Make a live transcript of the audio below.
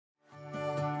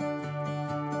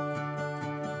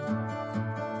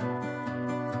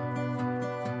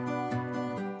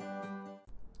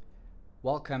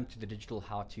Welcome to the Digital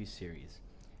How-To series.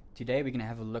 Today we're going to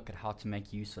have a look at how to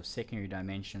make use of secondary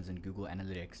dimensions in Google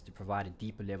Analytics to provide a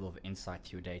deeper level of insight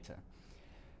to your data.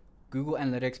 Google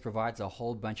Analytics provides a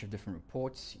whole bunch of different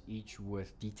reports, each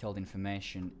with detailed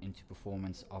information into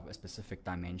performance of a specific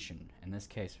dimension. In this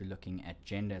case, we're looking at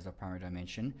gender as our primary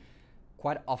dimension.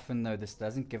 Quite often though, this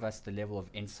doesn't give us the level of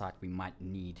insight we might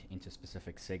need into a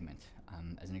specific segment.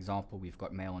 As an example, we've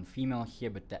got male and female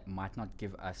here, but that might not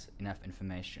give us enough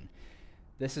information.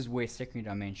 This is where secondary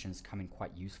dimensions come in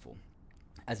quite useful.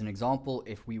 As an example,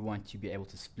 if we want to be able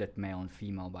to split male and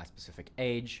female by a specific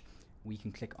age, we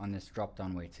can click on this drop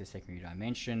down where it says secondary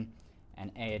dimension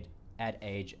and add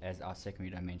age as our secondary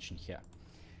dimension here.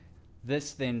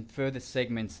 This then further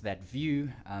segments that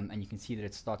view, and you can see that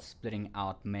it starts splitting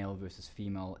out male versus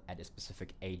female at a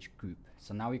specific age group.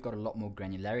 So now we've got a lot more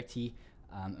granularity,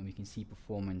 and we can see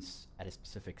performance at a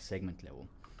specific segment level.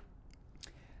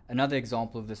 Another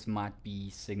example of this might be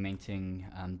segmenting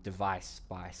device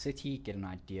by city, get an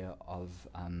idea of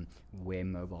where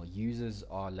mobile users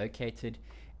are located.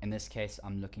 In this case,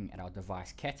 I'm looking at our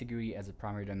device category as a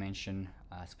primary dimension,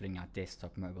 splitting out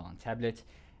desktop, mobile, and tablet.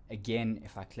 Again,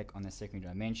 if I click on the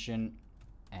secondary dimension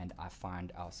and I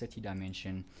find our city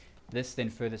dimension, this then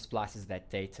further splices that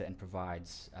data and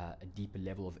provides a deeper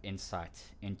level of insight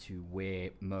into where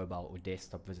mobile or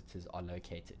desktop visitors are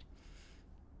located.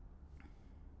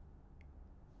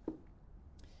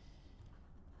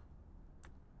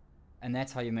 And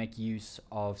that's how you make use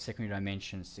of secondary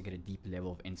dimensions to get a deeper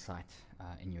level of insight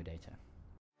in your data.